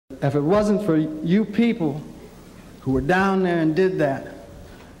If it wasn't for you people who were down there and did that,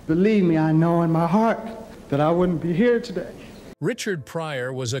 believe me, I know in my heart that I wouldn't be here today. Richard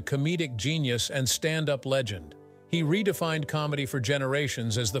Pryor was a comedic genius and stand-up legend. He redefined comedy for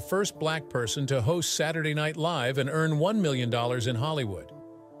generations as the first black person to host Saturday Night Live and earn $1 million in Hollywood.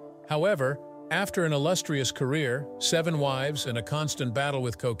 However, after an illustrious career, 7 wives, and a constant battle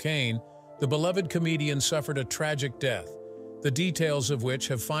with cocaine, the beloved comedian suffered a tragic death, the details of which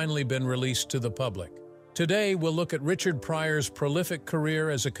have finally been released to the public. Today, we'll look at Richard Pryor's prolific career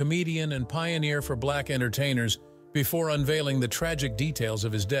as a comedian and pioneer for black entertainers before unveiling the tragic details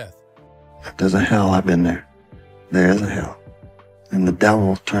of his death. If there's a hell, I've been there. There's a hell. And the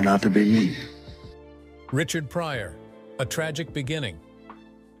devil turned out to be me. Richard Pryor, a tragic beginning.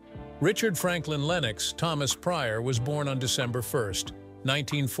 Richard Franklin Lennox Thomas Pryor was born on December 1,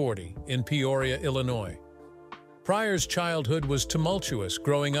 1940, in Peoria, Illinois. Pryor's childhood was tumultuous,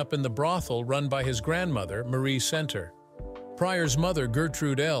 growing up in the brothel run by his grandmother, Marie Center. Pryor's mother,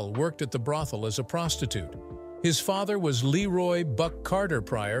 Gertrude L., worked at the brothel as a prostitute. His father was Leroy Buck Carter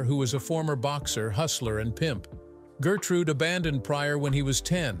Pryor, who was a former boxer, hustler, and pimp. Gertrude abandoned Pryor when he was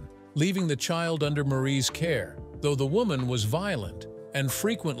 10, leaving the child under Marie's care, though the woman was violent and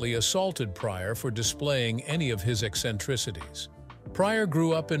frequently assaulted Pryor for displaying any of his eccentricities. Pryor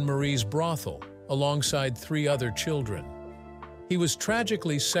grew up in Marie's brothel, alongside 3 other children. He was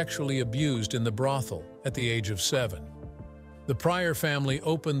tragically sexually abused in the brothel at the age of 7. The Pryor family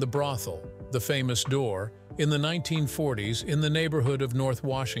opened the brothel, the famous door, in the 1940s in the neighborhood of North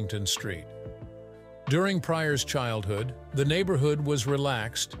Washington Street. During Pryor's childhood, the neighborhood was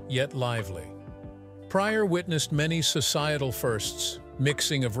relaxed yet lively. Pryor witnessed many societal firsts,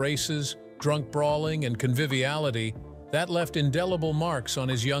 mixing of races, drunk brawling, and conviviality that left indelible marks on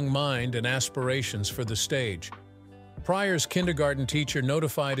his young mind and aspirations for the stage. Pryor's kindergarten teacher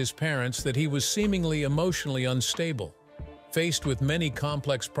notified his parents that he was seemingly emotionally unstable. Faced with many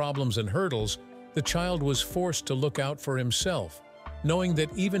complex problems and hurdles, the child was forced to look out for himself, knowing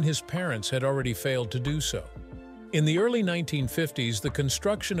that even his parents had already failed to do so. In the early 1950s, the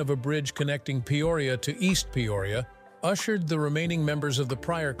construction of a bridge connecting Peoria to East Peoria ushered the remaining members of the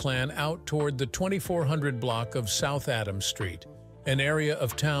Pryor clan out toward the 2400 block of South Adams Street, an area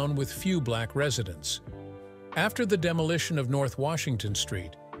of town with few black residents. After the demolition of North Washington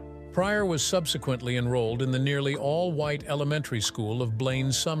Street, Pryor was subsequently enrolled in the nearly all-white elementary school of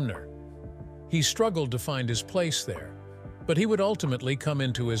Blaine Sumner. He struggled to find his place there, but he would ultimately come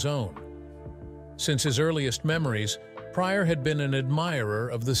into his own. Since his earliest memories, Pryor had been an admirer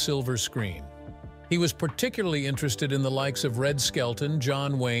of the silver screen. He was particularly interested in the likes of Red Skelton,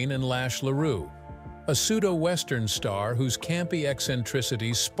 John Wayne, and Lash LaRue, a pseudo-Western star whose campy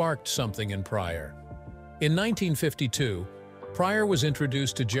eccentricities sparked something in Pryor. In 1952, Pryor was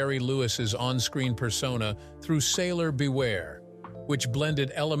introduced to Jerry Lewis's on-screen persona through Sailor Beware, which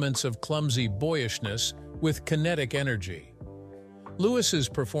blended elements of clumsy boyishness with kinetic energy. Lewis's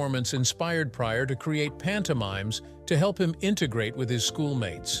performance inspired Pryor to create pantomimes to help him integrate with his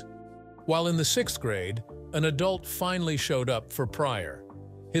schoolmates. While in the 6th grade, an adult finally showed up for Pryor.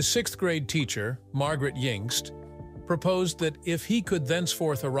 His 6th grade teacher, Margaret Yingst, proposed that if he could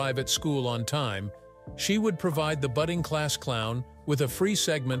thenceforth arrive at school on time, she would provide the budding class clown with a free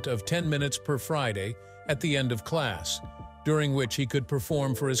segment of 10 minutes per Friday at the end of class, during which he could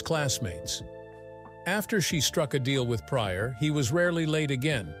perform for his classmates. After she struck a deal with Pryor, he was rarely late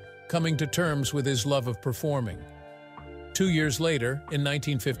again, coming to terms with his love of performing. 2 years later, in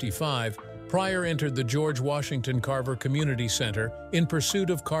 1955, Pryor entered the George Washington Carver Community Center in pursuit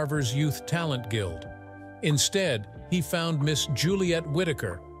of Carver's Youth Talent Guild. Instead, he found Miss Juliet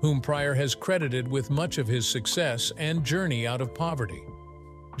Whittaker, whom Pryor has credited with much of his success and journey out of poverty.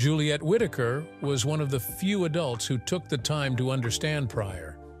 Juliet Whittaker was one of the few adults who took the time to understand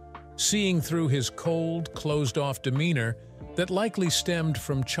Pryor, seeing through his cold, closed-off demeanor that likely stemmed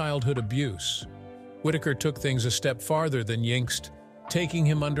from childhood abuse. Whittaker took things a step farther than Yingst, taking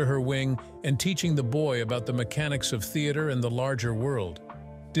him under her wing and teaching the boy about the mechanics of theater and the larger world.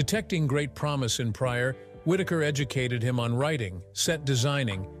 Detecting great promise in Pryor, Whittaker educated him on writing, set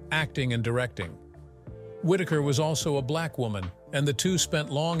designing, acting, and directing. Whittaker was also a black woman, and the two spent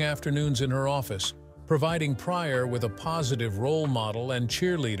long afternoons in her office, providing Pryor with a positive role model and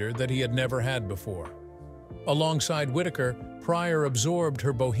cheerleader that he had never had before. Alongside Whittaker, Pryor absorbed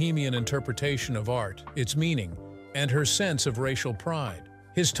her bohemian interpretation of art, its meaning, and her sense of racial pride.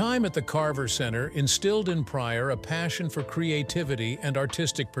 His time at the Carver Center instilled in Pryor a passion for creativity and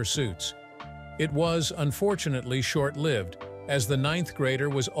artistic pursuits. It was, unfortunately, short-lived, as the ninth grader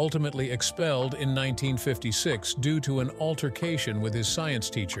was ultimately expelled in 1956 due to an altercation with his science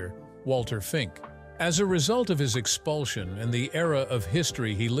teacher, Walter Fink. As a result of his expulsion and the era of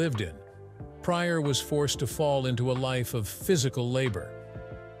history he lived in, Pryor was forced to fall into a life of physical labor.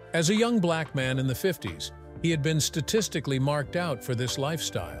 As a young black man in the 50s, he had been statistically marked out for this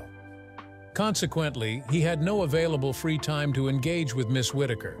lifestyle. Consequently, he had no available free time to engage with Miss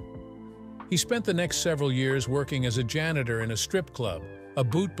Whitaker. He spent the next several years working as a janitor in a strip club, a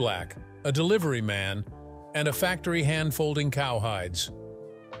bootblack, a delivery man, and a factory hand-folding cowhides.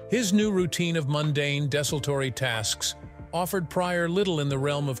 His new routine of mundane, desultory tasks offered Pryor little in the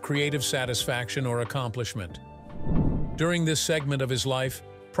realm of creative satisfaction or accomplishment. During this segment of his life,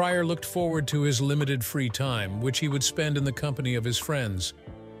 Pryor looked forward to his limited free time, which he would spend in the company of his friends.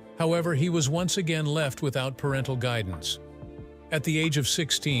 However, he was once again left without parental guidance. At the age of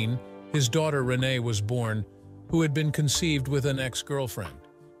 16, his daughter Renee was born, who had been conceived with an ex-girlfriend.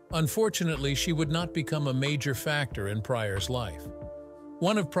 Unfortunately, she would not become a major factor in Pryor's life.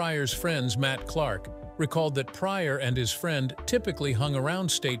 One of Pryor's friends, Matt Clark, recalled that Pryor and his friend typically hung around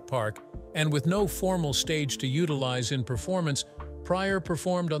State Park, and with no formal stage to utilize in performance, Pryor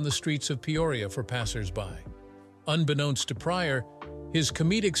performed on the streets of Peoria for passers-by. Unbeknownst to Pryor, his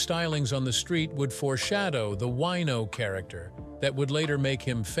comedic stylings on the street would foreshadow the wino character that would later make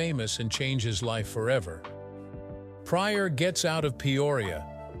him famous and change his life forever. Pryor gets out of Peoria.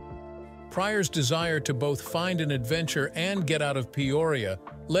 Pryor's desire to both find an adventure and get out of Peoria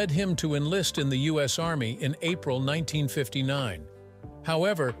led him to enlist in the U.S. Army in April 1959.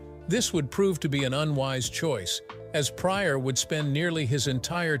 However, this would prove to be an unwise choice, as Pryor would spend nearly his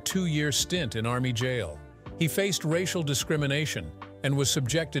entire 2-year stint in Army jail. He faced racial discrimination and was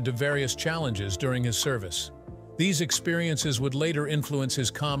subjected to various challenges during his service. These experiences would later influence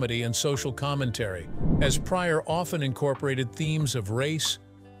his comedy and social commentary, as Pryor often incorporated themes of race,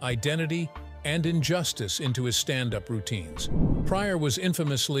 identity, and injustice into his stand-up routines. Pryor was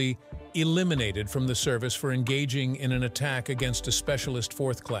infamously eliminated from the service for engaging in an attack against a specialist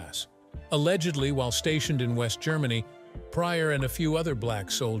fourth class. Allegedly, while stationed in West Germany, Pryor and a few other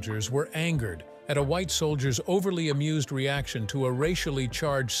black soldiers were angered at a white soldier's overly amused reaction to a racially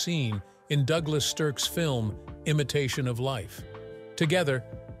charged scene in Douglas Stirk's film, Imitation of Life. Together,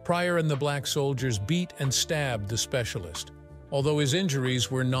 Pryor and the black soldiers beat and stabbed the specialist, although his injuries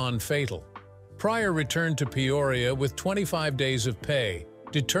were non-fatal. Pryor returned to Peoria with 25 days of pay,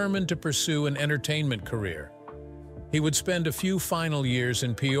 determined to pursue an entertainment career. He would spend a few final years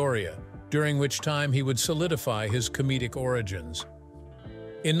in Peoria, during which time he would solidify his comedic origins.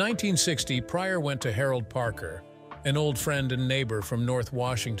 In 1960, Pryor went to Harold Parker, an old friend and neighbor from North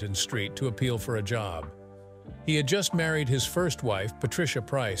Washington Street, to appeal for a job. He had just married his first wife, Patricia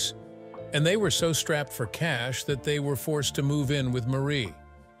Price, and they were so strapped for cash that they were forced to move in with Marie.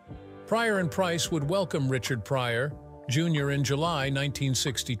 Pryor and Price would welcome Richard Pryor, Jr. in July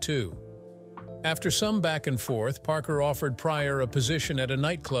 1962. After some back and forth, Parker offered Pryor a position at a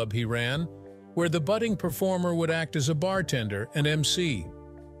nightclub he ran, where the budding performer would act as a bartender and MC.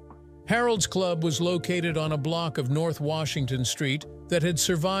 Harold's Club was located on a block of North Washington Street that had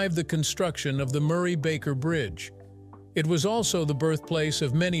survived the construction of the Murray Baker Bridge. It was also the birthplace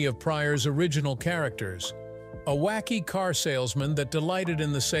of many of Pryor's original characters, a wacky car salesman that delighted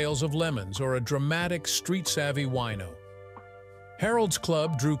in the sales of lemons, or a dramatic, street-savvy wino. Harold's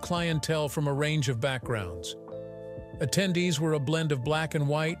Club drew clientele from a range of backgrounds. Attendees were a blend of black and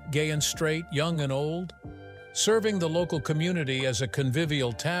white, gay and straight, young and old. Serving the local community as a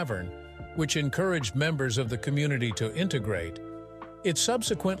convivial tavern, which encouraged members of the community to integrate, it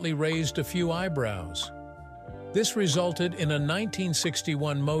subsequently raised a few eyebrows. This resulted in a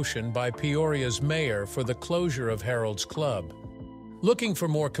 1961 motion by Peoria's mayor for the closure of Harold's Club. Looking for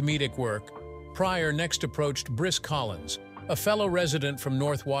more comedic work, Pryor next approached Briss Collins, a fellow resident from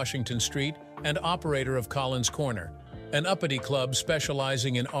North Washington Street and operator of Collins Corner, an uppity club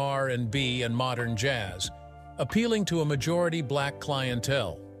specializing in R&B and modern jazz, appealing to a majority black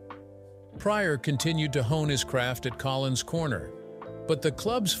clientele. Pryor continued to hone his craft at Collins Corner, but the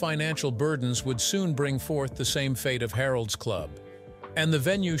club's financial burdens would soon bring forth the same fate of Harold's Club, and the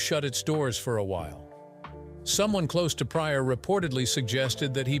venue shut its doors for a while. Someone close to Pryor reportedly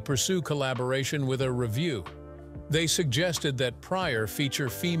suggested that he pursue collaboration with a revue. They suggested that Pryor feature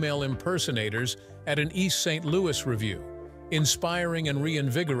female impersonators at an East St. Louis revue, inspiring and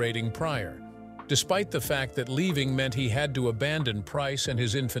reinvigorating Pryor. Despite the fact that leaving meant he had to abandon Price and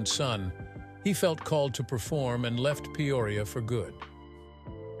his infant son, he felt called to perform and left Peoria for good.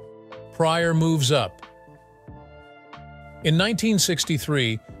 Pryor moves up. In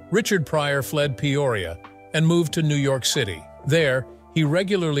 1963, Richard Pryor fled Peoria and moved to New York City. There, he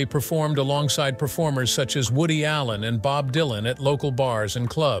regularly performed alongside performers such as Woody Allen and Bob Dylan at local bars and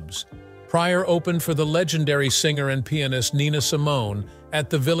clubs. Pryor opened for the legendary singer and pianist Nina Simone at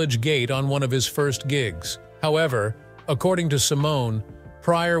the Village Gate on one of his first gigs. However, according to Simone,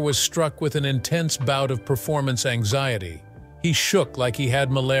 Pryor was struck with an intense bout of performance anxiety. He shook like he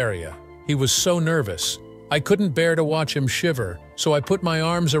had malaria. He was so nervous. I couldn't bear to watch him shiver, so I put my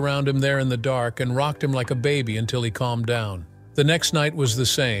arms around him there in the dark and rocked him like a baby until he calmed down. The next night was the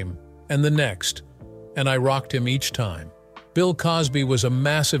same, and the next, and I rocked him each time. Bill Cosby was a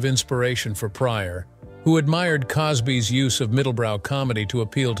massive inspiration for Pryor, who admired Cosby's use of middlebrow comedy to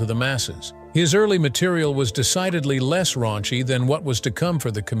appeal to the masses. His early material was decidedly less raunchy than what was to come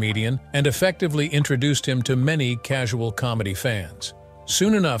for the comedian and effectively introduced him to many casual comedy fans.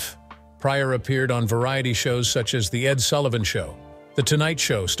 Soon enough, Pryor appeared on variety shows such as The Ed Sullivan Show, The Tonight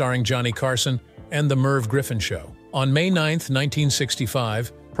Show starring Johnny Carson, and The Merv Griffin Show. On May 9,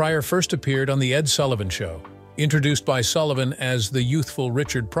 1965, Pryor first appeared on The Ed Sullivan Show. Introduced by Sullivan as the youthful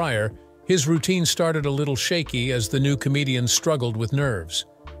Richard Pryor, his routine started a little shaky as the new comedian struggled with nerves.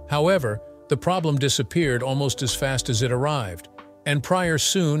 However, the problem disappeared almost as fast as it arrived, and Pryor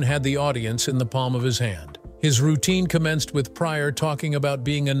soon had the audience in the palm of his hand. His routine commenced with Pryor talking about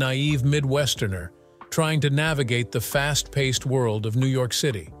being a naive Midwesterner, trying to navigate the fast-paced world of New York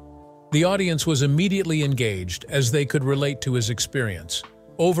City. The audience was immediately engaged as they could relate to his experience.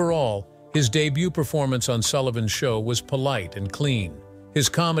 Overall, his debut performance on Sullivan's show was polite and clean. His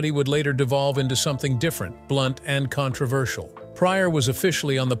comedy would later devolve into something different, blunt, and controversial. Pryor was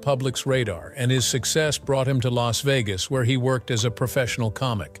officially on the public's radar, and his success brought him to Las Vegas, where he worked as a professional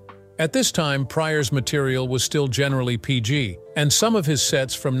comic. At this time, Pryor's material was still generally PG, and some of his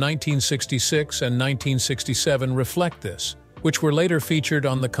sets from 1966 and 1967 reflect this, which were later featured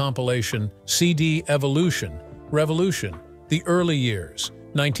on the compilation CD Evolution, Revolution, The Early Years,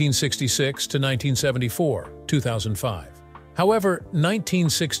 1966 to 1974, 2005. However,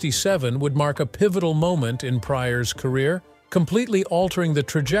 1967 would mark a pivotal moment in Pryor's career, completely altering the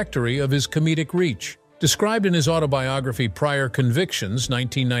trajectory of his comedic reach. Described in his autobiography Pryor Convictions,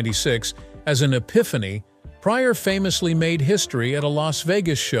 1996, as an epiphany, Pryor famously made history at a Las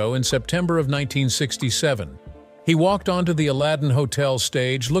Vegas show in September of 1967. He walked onto the Aladdin Hotel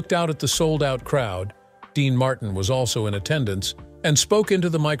stage, looked out at the sold-out crowd — Dean Martin was also in attendance — and spoke into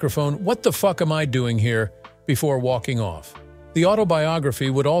the microphone, "What the fuck am I doing here?" before walking off. The autobiography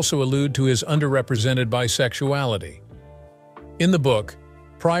would also allude to his underrepresented bisexuality. In the book,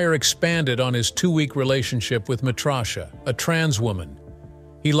 Pryor expanded on his 2-week relationship with Matrasha, a trans woman.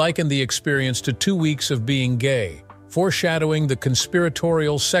 He likened the experience to 2 weeks of being gay, foreshadowing the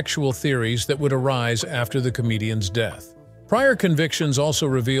conspiratorial sexual theories that would arise after the comedian's death. Pryor Convictions also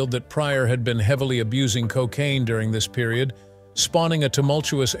revealed that Pryor had been heavily abusing cocaine during this period, spawning a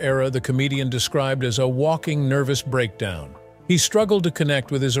tumultuous era the comedian described as a walking nervous breakdown. He struggled to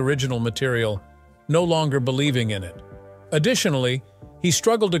connect with his original material, no longer believing in it. Additionally, he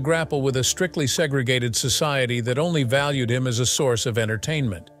struggled to grapple with a strictly segregated society that only valued him as a source of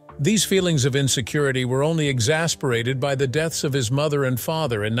entertainment. These feelings of insecurity were only exasperated by the deaths of his mother and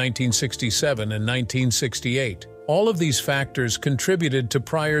father in 1967 and 1968. All of these factors contributed to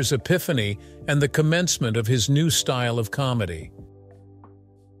Pryor's epiphany and the commencement of his new style of comedy.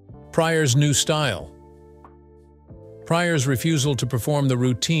 Pryor's new style. Pryor's refusal to perform the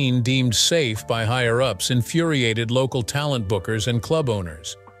routine deemed safe by higher-ups infuriated local talent bookers and club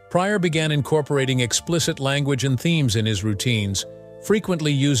owners. Pryor began incorporating explicit language and themes in his routines,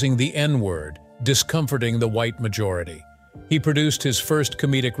 frequently using the N-word, discomforting the white majority. He produced his first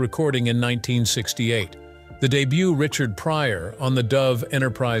comedic recording in 1968. The debut Richard Pryor on the Dove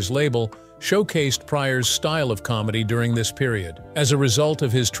Enterprise label showcased Pryor's style of comedy during this period. As a result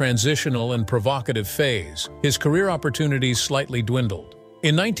of his transitional and provocative phase, his career opportunities slightly dwindled.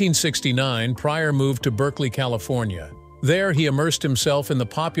 In 1969, Pryor moved to Berkeley, California. There, he immersed himself in the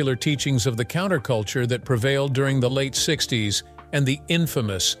popular teachings of the counterculture that prevailed during the late 60s and the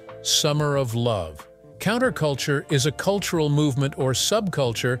infamous Summer of Love. Counterculture is a cultural movement or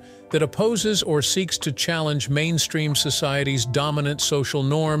subculture that opposes or seeks to challenge mainstream society's dominant social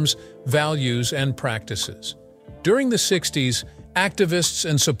norms, values, and practices. During the 60s, activists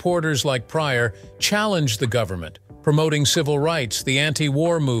and supporters like Pryor challenged the government, promoting civil rights, the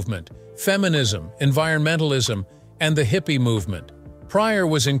anti-war movement, feminism, environmentalism, and the hippie movement. Pryor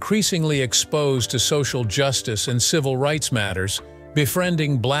was increasingly exposed to social justice and civil rights matters,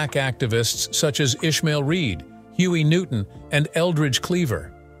 befriending black activists such as Ishmael Reed, Huey Newton, and Eldridge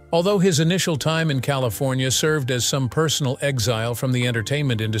Cleaver. Although his initial time in California served as some personal exile from the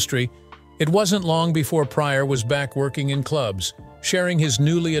entertainment industry, It wasn't long before Pryor was back working in clubs, sharing his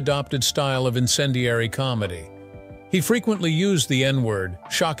newly adopted style of incendiary comedy. He frequently used the N-word,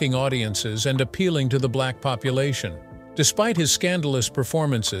 shocking audiences and appealing to the black population. Despite his scandalous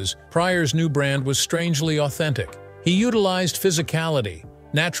performances, Pryor's new brand was strangely authentic. He utilized physicality,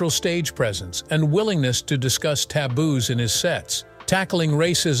 natural stage presence, and willingness to discuss taboos in his sets, tackling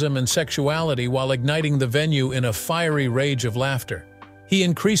racism and sexuality while igniting the venue in a fiery rage of laughter. He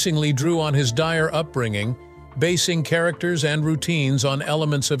increasingly drew on his dire upbringing, basing characters and routines on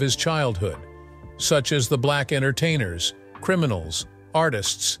elements of his childhood, such as the black entertainers, criminals,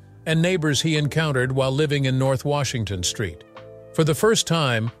 artists, and neighbors he encountered while living in North Washington Street. For the first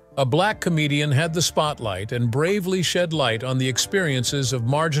time, a black comedian had the spotlight and bravely shed light on the experiences of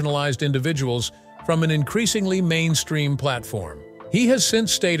marginalized individuals from an increasingly mainstream platform. He has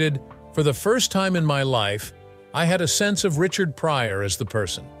since stated, "For the first time in my life, I had a sense of Richard Pryor as the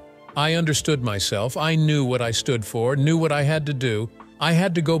person. I understood myself, I knew what I stood for, knew what I had to do. I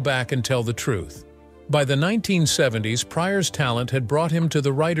had to go back and tell the truth." By the 1970s, Pryor's talent had brought him to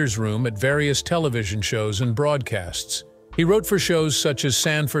the writer's room at various television shows and broadcasts. He wrote for shows such as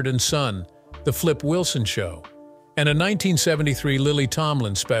Sanford and Son, The Flip Wilson Show, and a 1973 Lily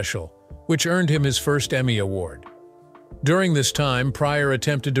Tomlin special, which earned him his first Emmy Award. During this time, Pryor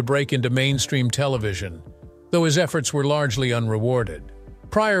attempted to break into mainstream television, though his efforts were largely unrewarded.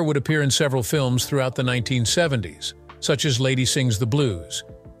 Pryor would appear in several films throughout the 1970s, such as Lady Sings the Blues,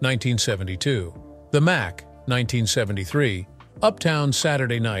 1972, The Mac, 1973, Uptown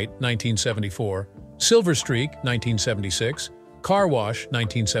Saturday Night, 1974, Silver Streak, 1976, Car Wash,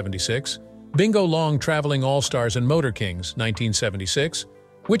 1976, Bingo Long Traveling All-Stars and Motor Kings, 1976,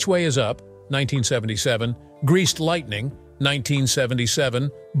 Which Way Is Up, 1977, Greased Lightning, 1977,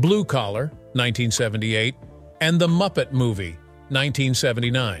 Blue Collar, 1978, and The Muppet Movie,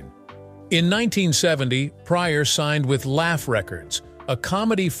 1979. In 1970, Pryor signed with Laugh Records, a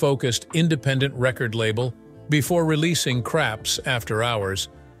comedy-focused independent record label, before releasing Craps After Hours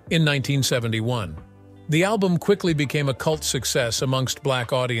in 1971. The album quickly became a cult success amongst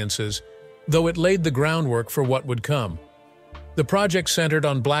black audiences, though it laid the groundwork for what would come. The project centered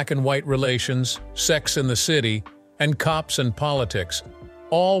on black and white relations, sex in the city, and cops and politics,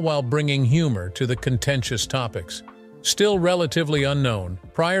 all while bringing humor to the contentious topics. Still relatively unknown,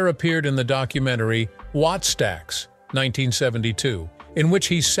 Pryor appeared in the documentary Wattstax, 1972, in which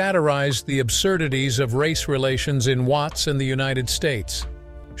he satirized the absurdities of race relations in Watts and the United States.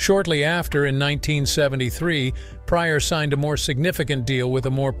 Shortly after, in 1973, Pryor signed a more significant deal with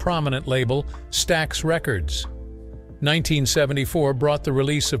a more prominent label, Stax Records. 1974 brought the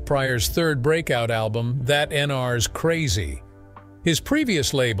release of Pryor's third breakout album, That NR's Crazy. His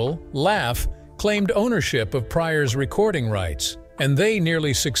previous label, Laugh, claimed ownership of Pryor's recording rights, and they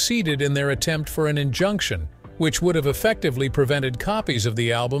nearly succeeded in their attempt for an injunction, which would have effectively prevented copies of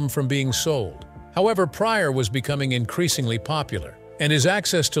the album from being sold. However, Pryor was becoming increasingly popular, and his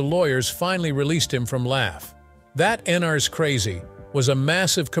access to lawyers finally released him from Laugh. That NR's Crazy was a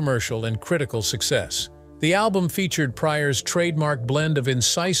massive commercial and critical success. The album featured Pryor's trademark blend of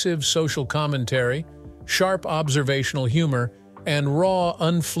incisive social commentary, sharp observational humor, and raw,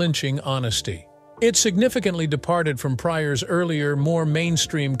 unflinching honesty. It significantly departed from Pryor's earlier, more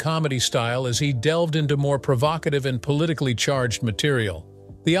mainstream comedy style as he delved into more provocative and politically charged material.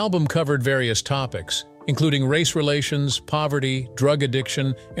 The album covered various topics, including race relations, poverty, drug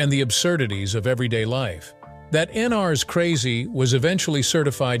addiction, and the absurdities of everyday life. That NR's Crazy was eventually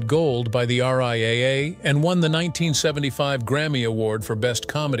certified gold by the RIAA and won the 1975 Grammy Award for Best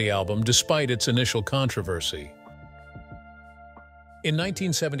Comedy Album despite its initial controversy. In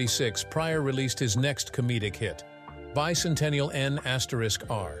 1976, Pryor released his next comedic hit, Bicentennial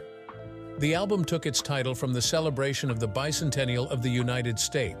N*R. The album took its title from the celebration of the bicentennial of the United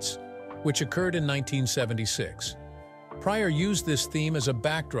States, which occurred in 1976. Pryor used this theme as a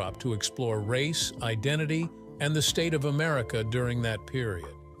backdrop to explore race, identity, and the state of America during that period.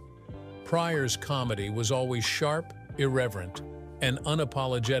 Pryor's comedy was always sharp, irreverent, and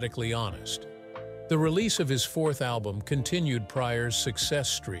unapologetically honest. The release of his fourth album continued Pryor's success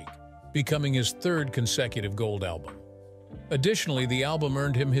streak, becoming his third consecutive gold album. Additionally, the album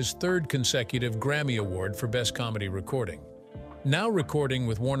earned him his third consecutive Grammy Award for Best Comedy Recording. Now recording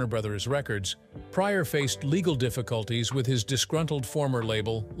with Warner Brothers Records, Pryor faced legal difficulties with his disgruntled former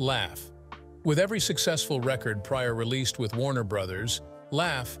label, Laugh. With every successful record Pryor released with Warner Brothers,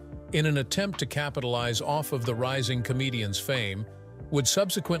 Laugh, in an attempt to capitalize off of the rising comedian's fame, would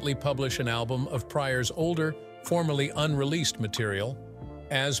subsequently publish an album of Pryor's older, formerly unreleased material,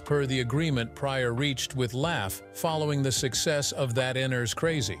 as per the agreement Pryor reached with Laugh following the success of That NR's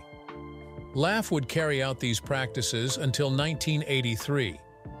Crazy. Laugh would carry out these practices until 1983,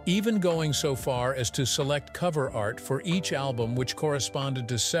 even going so far as to select cover art for each album which corresponded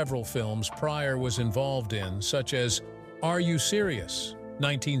to several films Pryor was involved in, such as Are You Serious?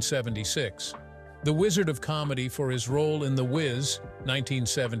 1976, The Wizard of Comedy for his role in The Wiz,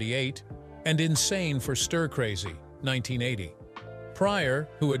 1978, and Insane for Stir Crazy, 1980. Pryor,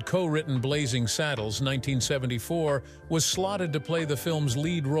 who had co-written Blazing Saddles, 1974, was slotted to play the film's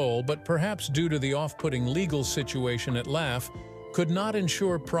lead role, but perhaps due to the off-putting legal situation at Laugh, could not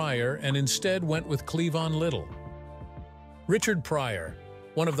ensure Pryor and instead went with Cleavon Little. Richard Pryor,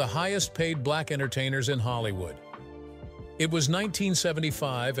 one of the highest-paid black entertainers in Hollywood. It was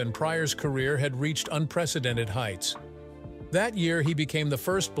 1975 and Pryor's career had reached unprecedented heights. That year, he became the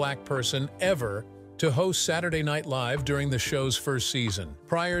first black person ever to host Saturday Night Live during the show's first season.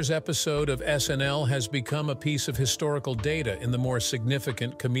 Pryor's episode of SNL has become a piece of historical data in the more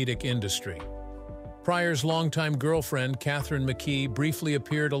significant comedic industry. Pryor's longtime girlfriend, Catherine McKee, briefly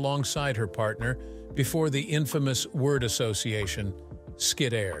appeared alongside her partner before the infamous word association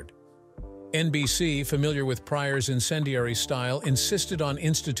skit aired. NBC, familiar with Pryor's incendiary style, insisted on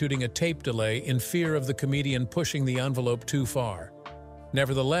instituting a tape delay in fear of the comedian pushing the envelope too far.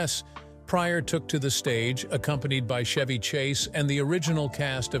 Nevertheless, Pryor took to the stage, accompanied by Chevy Chase and the original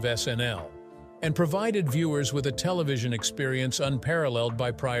cast of SNL, and provided viewers with a television experience unparalleled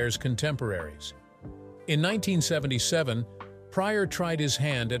by Pryor's contemporaries. In 1977, Pryor tried his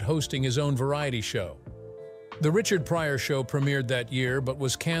hand at hosting his own variety show. The Richard Pryor Show premiered that year but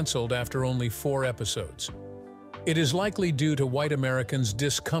was canceled after only 4 episodes. It is likely due to white Americans'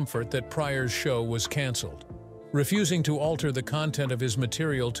 discomfort that Pryor's show was canceled. Refusing to alter the content of his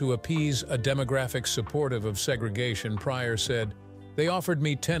material to appease a demographic supportive of segregation, Pryor said, "They offered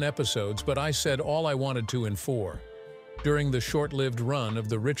me 10 episodes, but I said all I wanted to in 4. During the short-lived run of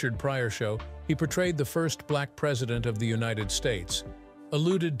The Richard Pryor Show, he portrayed the first black president of the United States,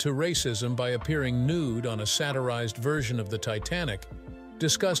 alluded to racism by appearing nude on a satirized version of the Titanic,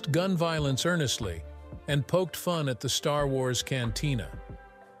 discussed gun violence earnestly, and poked fun at the Star Wars cantina.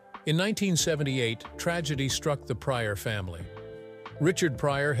 In 1978, tragedy struck the Pryor family. Richard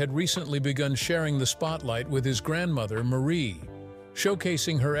Pryor had recently begun sharing the spotlight with his grandmother, Marie,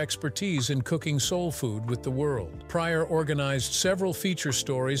 showcasing her expertise in cooking soul food with the world. Pryor organized several feature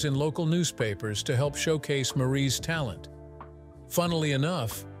stories in local newspapers to help showcase Marie's talent. Funnily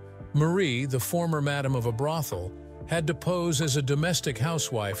enough, Marie, the former madam of a brothel, had to pose as a domestic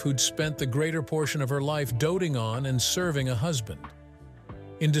housewife who'd spent the greater portion of her life doting on and serving a husband.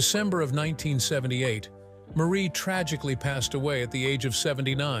 In December of 1978, Marie tragically passed away at the age of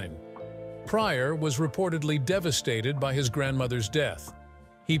 79. Pryor was reportedly devastated by his grandmother's death.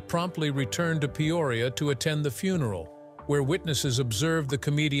 He promptly returned to Peoria to attend the funeral, where witnesses observed the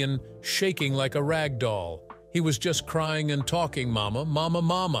comedian shaking like a rag doll. He was just crying and talking, "Mama, mama,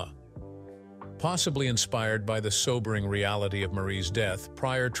 mama." Possibly inspired by the sobering reality of Marie's death,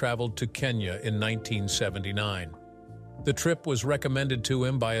 Pryor traveled to Kenya in 1979. The trip was recommended to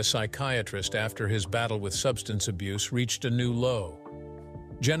him by a psychiatrist after his battle with substance abuse reached a new low.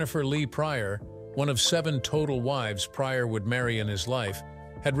 Jennifer Lee Pryor, one of 7 total wives Pryor would marry in his life,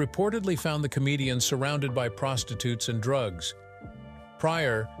 had reportedly found the comedian surrounded by prostitutes and drugs.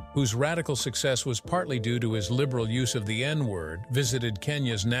 Pryor, whose radical success was partly due to his liberal use of the N-word, visited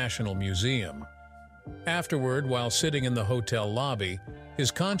Kenya's National Museum. Afterward, while sitting in the hotel lobby,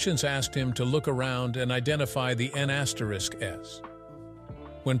 his conscience asked him to look around and identify the N*S.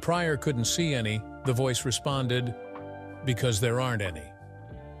 When Pryor couldn't see any, the voice responded, "Because there aren't any."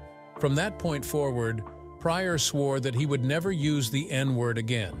 From that point forward, Pryor swore that he would never use the N-word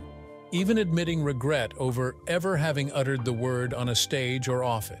again, even admitting regret over ever having uttered the word on a stage or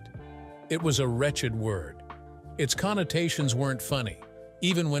off it. It was a wretched word. Its connotations weren't funny,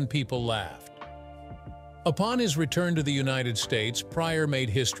 even when people laughed. Upon his return to the United States, Pryor made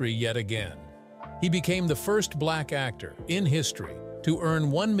history yet again. He became the first black actor in history to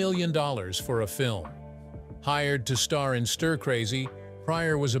earn $1 million for a film. Hired to star in Stir Crazy,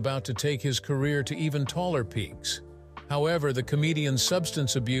 Pryor was about to take his career to even taller peaks. However, the comedian's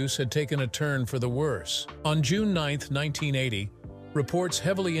substance abuse had taken a turn for the worse. On June 9, 1980, reports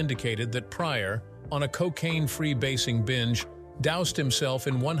heavily indicated that Pryor, on a cocaine-free basing binge, doused himself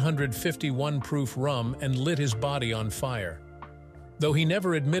in 151 proof rum and lit his body on fire. Though he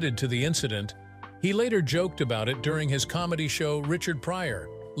never admitted to the incident, he later joked about it during his comedy show Richard Pryor,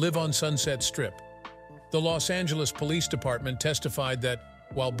 Live on Sunset Strip. The Los Angeles Police Department testified that,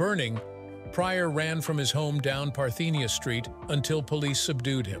 while burning, Pryor ran from his home down Parthenia Street until police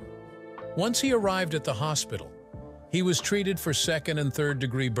subdued him. Once he arrived at the hospital, he was treated for 2nd and 3rd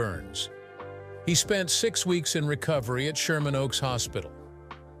degree burns. He spent 6 weeks in recovery at Sherman Oaks Hospital.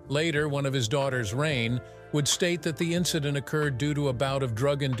 Later, one of his daughters, Rain, would state that the incident occurred due to a bout of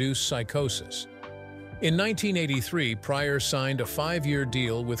drug-induced psychosis. In 1983, Pryor signed a 5-year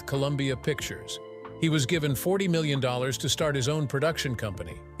deal with Columbia Pictures. He was given $40 million to start his own production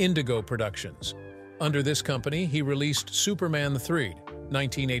company, Indigo Productions. Under this company, he released Superman 3,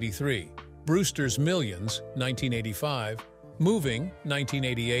 1983, Brewster's Millions, 1985, Moving,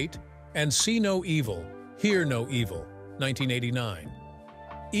 1988, and See No Evil, Hear No Evil, 1989.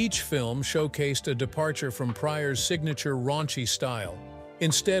 Each film showcased a departure from Pryor's signature raunchy style,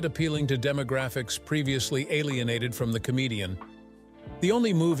 instead appealing to demographics previously alienated from the comedian. The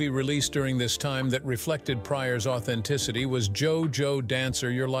only movie released during this time that reflected Pryor's authenticity was Joe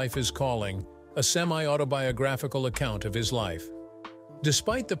Dancer, Your Life is Calling, a semi-autobiographical account of his life.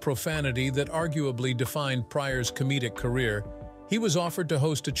 Despite the profanity that arguably defined Pryor's comedic career, he was offered to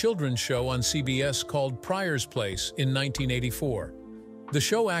host a children's show on CBS called Pryor's Place in 1984. The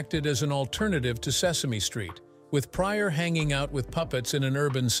show acted as an alternative to Sesame Street, with Pryor hanging out with puppets in an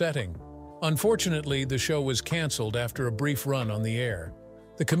urban setting. Unfortunately, the show was canceled after a brief run on the air.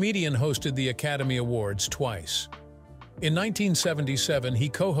 The comedian hosted the Academy Awards twice. In 1977, he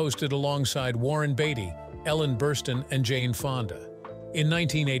co-hosted alongside Warren Beatty, Ellen Burstyn, and Jane Fonda. In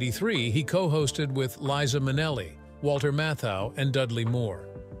 1983, he co-hosted with Liza Minnelli, Walter Matthau, and Dudley Moore.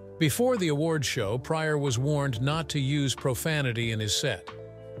 Before the awards show, Pryor was warned not to use profanity in his set.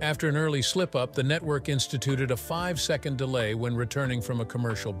 After an early slip-up, the network instituted a 5-second delay when returning from a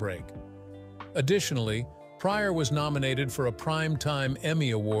commercial break. Additionally, Pryor was nominated for a Primetime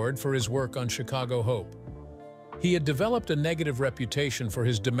Emmy Award for his work on Chicago Hope. He had developed a negative reputation for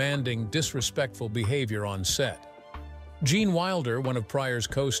his demanding, disrespectful behavior on set. Gene Wilder, one of Pryor's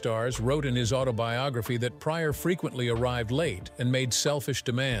co-stars, wrote in his autobiography that Pryor frequently arrived late and made selfish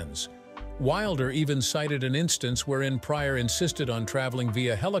demands. Wilder even cited an instance wherein Pryor insisted on traveling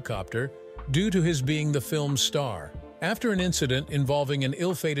via helicopter due to his being the film's star. After an incident involving an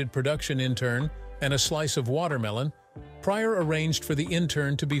ill-fated production intern and a slice of watermelon, Pryor arranged for the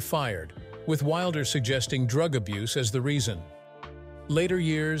intern to be fired, with Wilder suggesting drug abuse as the reason. Later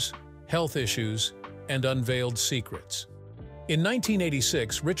years, health issues, and unveiled secrets. In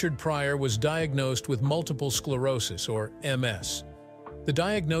 1986, Richard Pryor was diagnosed with multiple sclerosis, or MS. The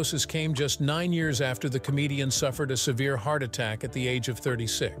diagnosis came just 9 years after the comedian suffered a severe heart attack at the age of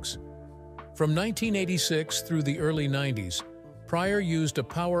 36. From 1986 through the early 90s, Pryor used a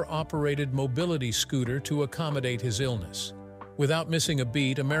power-operated mobility scooter to accommodate his illness. Without missing a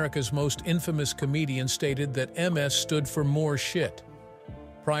beat, America's most infamous comedian stated that MS stood for more shit.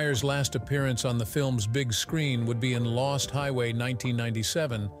 Pryor's last appearance on the film's big screen would be in Lost Highway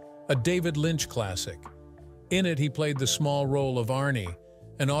 1997, a David Lynch classic. In it, he played the small role of Arnie,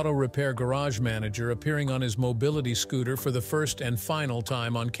 an auto repair garage manager appearing on his mobility scooter for the first and final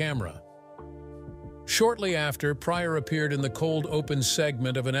time on camera. Shortly after, Pryor appeared in the cold open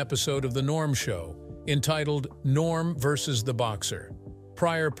segment of an episode of The Norm Show, entitled Norm vs. the Boxer.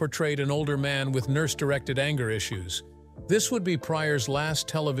 Pryor portrayed an older man with nurse-directed anger issues. This would be Pryor's last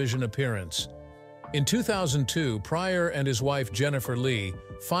television appearance. In 2002, Pryor and his wife Jennifer Lee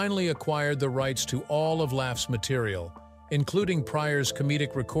finally acquired the rights to all of Laugh's material, including Pryor's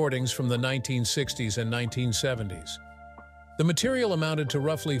comedic recordings from the 1960s and 1970s. The material amounted to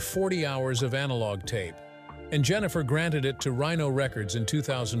roughly 40 hours of analog tape, and Jennifer granted it to Rhino Records in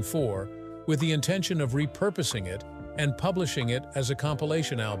 2004 with the intention of repurposing it and publishing it as a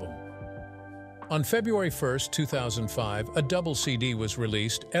compilation album. On February 1, 2005, a double CD was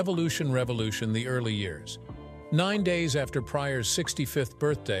released, Evolution Revolution: The Early Years. 9 days after Pryor's 65th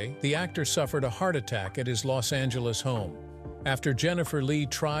birthday, the actor suffered a heart attack at his Los Angeles home. After Jennifer Lee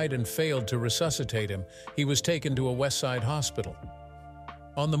tried and failed to resuscitate him, he was taken to a West Side hospital.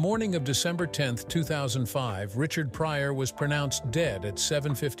 On the morning of December 10, 2005, Richard Pryor was pronounced dead at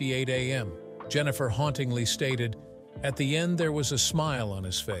 7:58 a.m. Jennifer hauntingly stated, "At the end there was a smile on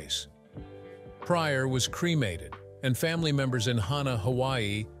his face." Pryor was cremated, and family members in Hana,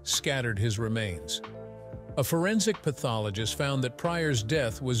 Hawaii, scattered his remains. A forensic pathologist found that Pryor's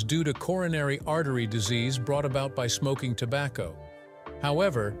death was due to coronary artery disease brought about by smoking tobacco.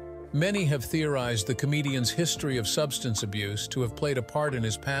 However, many have theorized the comedian's history of substance abuse to have played a part in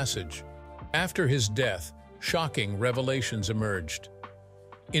his passage. After his death, shocking revelations emerged.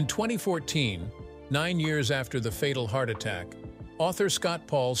 In 2014, 9 years after the fatal heart attack, author Scott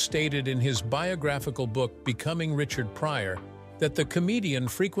Paul stated in his biographical book Becoming Richard Pryor that the comedian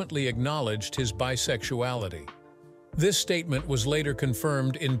frequently acknowledged his bisexuality. This statement was later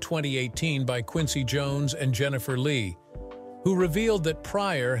confirmed in 2018 by Quincy Jones and Jennifer Lee. who revealed that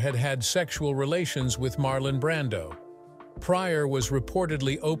Pryor had had sexual relations with Marlon Brando. Pryor was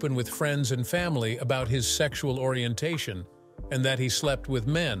reportedly open with friends and family about his sexual orientation and that he slept with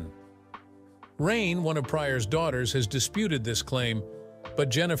men. Rain, one of Pryor's daughters, has disputed this claim, but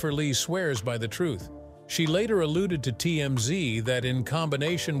Jennifer Lee swears by the truth. She later alluded to TMZ that in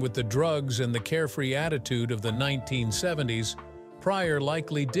combination with the drugs and the carefree attitude of the 1970s, Pryor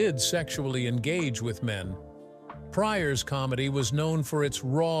likely did sexually engage with men. Pryor's comedy was known for its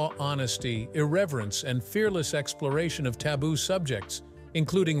raw honesty, irreverence, and fearless exploration of taboo subjects,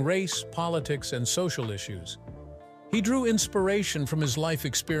 including race, politics, and social issues. He drew inspiration from his life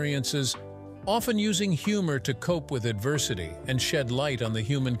experiences, often using humor to cope with adversity and shed light on the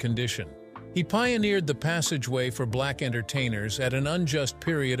human condition. He pioneered the passageway for Black entertainers at an unjust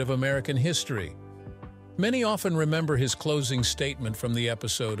period of American history. Many often remember his closing statement from the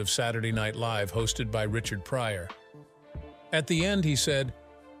episode of Saturday Night Live hosted by Richard Pryor. At the end, he said,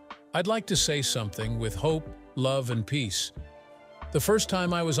 "I'd like to say something with hope, love, and peace. The first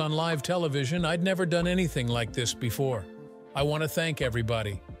time I was on live television, I'd never done anything like this before. I want to thank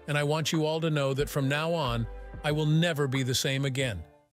everybody, and I want you all to know that from now on, I will never be the same again.